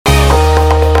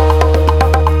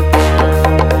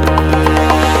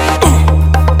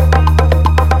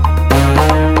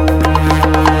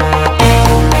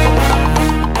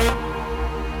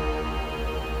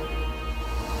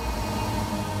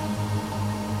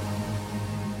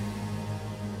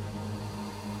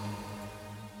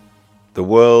The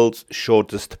world's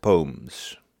shortest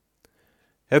poems.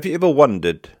 Have you ever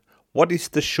wondered what is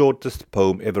the shortest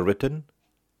poem ever written?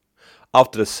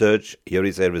 After a search, here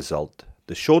is a result.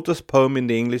 The shortest poem in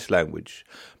the English language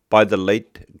by the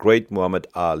late great Muhammad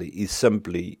Ali is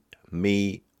simply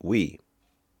Me, We.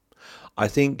 I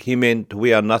think he meant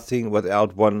we are nothing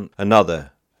without one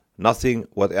another, nothing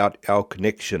without our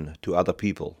connection to other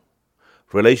people.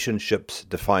 Relationships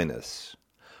define us.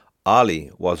 Ali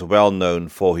was well known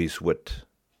for his wit.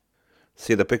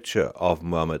 See the picture of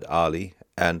Muhammad Ali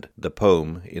and the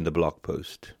poem in the blog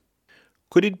post.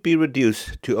 Could it be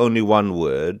reduced to only one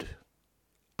word?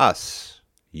 Us,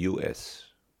 US.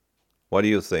 What do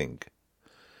you think?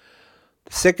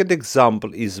 The second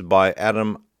example is by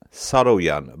Adam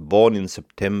Saroyan, born in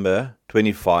September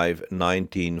 25,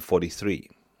 1943.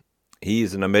 He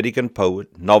is an American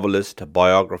poet, novelist,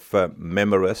 biographer,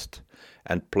 memoirist,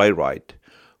 and playwright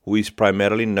who is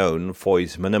primarily known for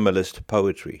his minimalist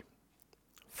poetry.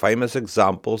 Famous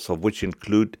examples of which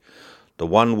include the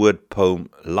one-word poem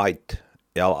Light,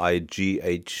 Lighght,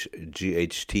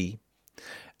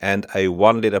 and a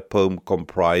one-letter poem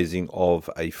comprising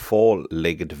of a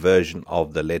four-legged version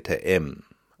of the letter M.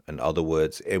 In other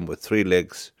words, M with three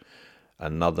legs,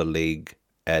 another leg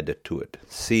added to it.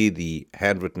 See the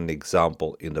handwritten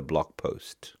example in the blog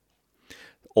post.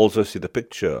 Also see the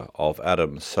picture of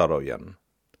Adam Saroyan.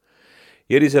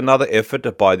 Here is another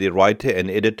effort by the writer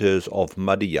and editors of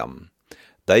Madiyam.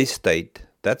 They state,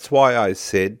 "That's why I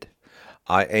said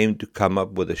I aim to come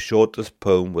up with the shortest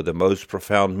poem with the most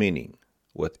profound meaning,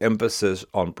 with emphasis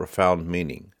on profound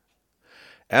meaning.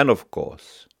 And of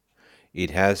course, it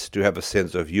has to have a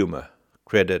sense of humor.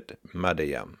 Credit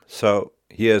Madiyam." So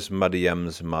here's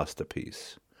Madiyam's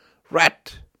masterpiece.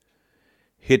 Rat!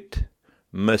 Hit,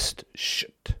 missed,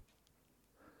 shit.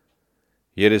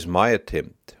 Here is my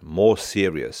attempt, more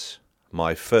serious,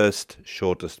 my first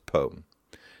shortest poem.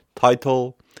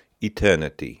 Title,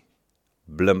 Eternity.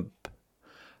 Blimp,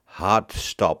 heart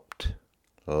stopped,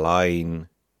 line,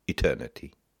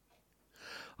 eternity.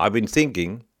 I've been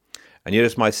thinking, and here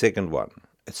is my second one,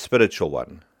 a spiritual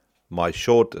one, my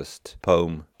shortest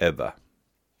poem ever.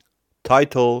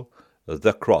 Title,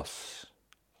 The Cross.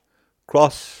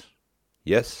 Cross,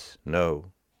 yes,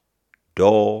 no.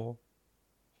 Door,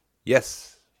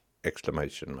 yes,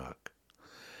 exclamation mark.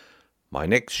 My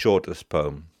next shortest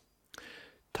poem.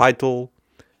 Title,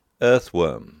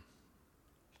 Earthworm.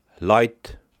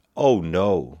 Light, oh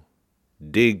no.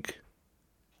 Dig,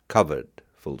 covered,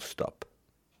 full stop.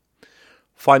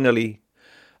 Finally,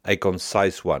 a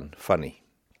concise one, funny.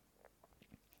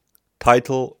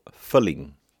 Title,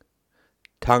 Filling.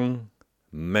 Tongue,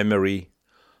 memory,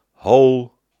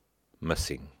 hole,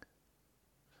 missing.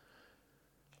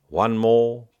 One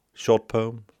more short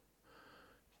poem.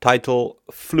 Title,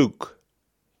 Fluke.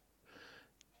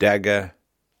 Dagger,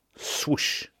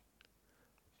 swoosh.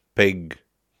 Peg,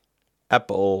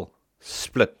 apple,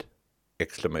 split,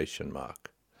 exclamation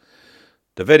mark.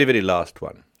 The very, very last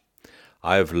one.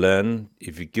 I have learned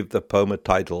if you give the poem a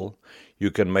title,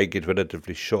 you can make it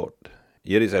relatively short.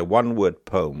 Here is a one-word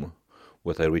poem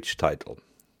with a rich title.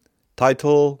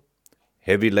 Title,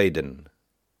 Heavy Laden.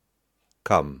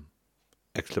 Come,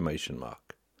 exclamation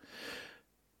mark.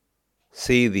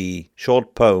 See the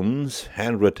short poems,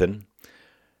 handwritten,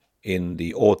 in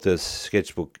the author's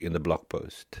sketchbook in the blog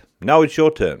post. Now it's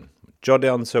your turn. Jot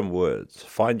down some words.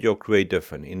 Find your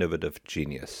creative and innovative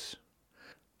genius.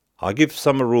 I'll give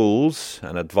some rules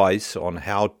and advice on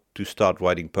how to start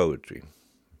writing poetry.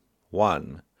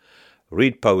 1.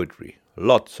 Read poetry.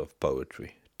 Lots of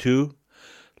poetry. 2.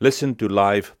 Listen to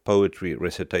live poetry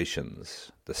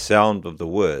recitations. The sound of the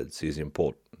words is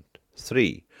important.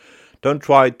 3. Don't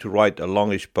try to write a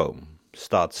longish poem.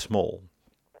 Start small.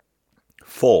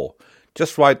 4.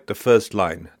 Just write the first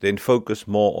line, then focus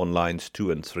more on lines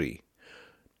 2 and 3.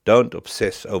 Don't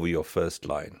obsess over your first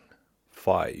line.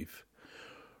 5.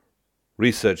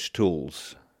 Research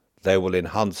tools. They will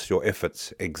enhance your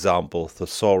efforts. Example,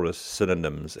 thesaurus,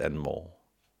 synonyms, and more.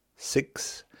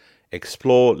 6.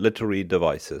 Explore literary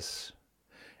devices.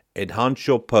 Enhance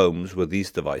your poems with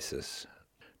these devices.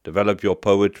 Develop your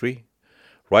poetry,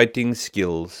 writing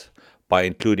skills by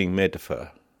including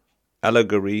metaphor,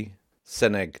 allegory,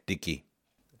 synecdoche,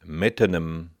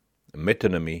 metonymy,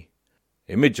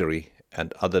 imagery,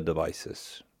 and other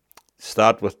devices.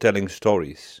 Start with telling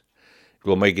stories. It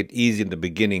will make it easy in the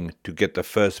beginning to get the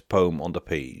first poem on the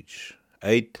page.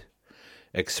 8.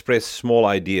 Express small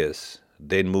ideas,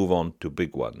 then move on to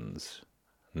big ones.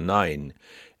 9.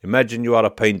 Imagine you are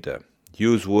a painter.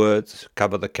 Use words,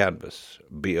 cover the canvas.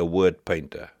 Be a word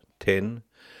painter. 10.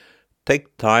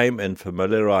 Take time and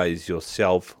familiarize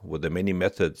yourself with the many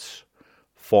methods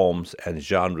forms and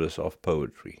genres of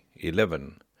poetry.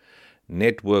 11.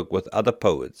 Network with other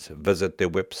poets, visit their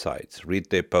websites, read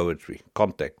their poetry,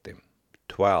 contact them.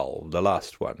 12. The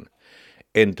last one.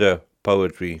 Enter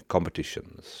poetry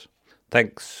competitions.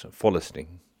 Thanks for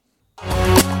listening.